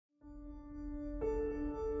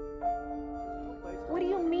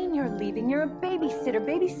you're leaving. You're a babysitter.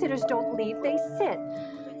 Babysitters don't leave, they sit.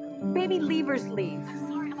 Baby leavers leave.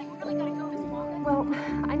 Sorry, I really gotta go, Miss Walden. Well,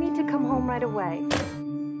 I need to come home right away.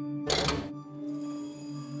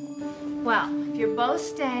 Well, if you're both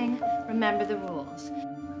staying, remember the rules.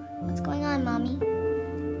 What's going on, Mommy?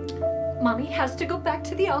 Mommy has to go back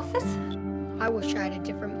to the office? I wish I had a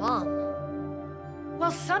different mom.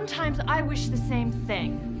 Well, sometimes I wish the same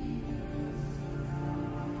thing.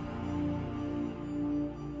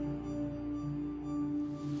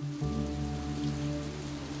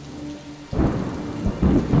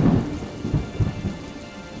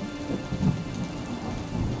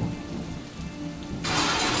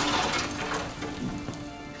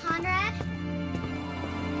 Conrad?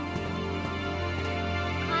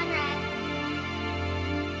 Conrad?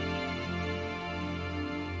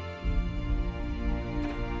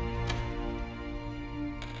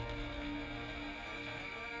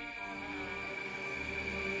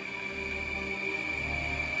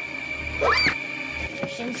 You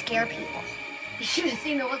shouldn't scare people. You should have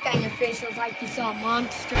seen the look on your face. It was like you saw a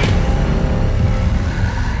monster.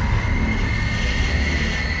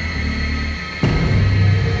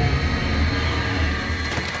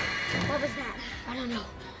 What was that? I don't know.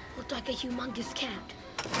 Looked like a humongous cat.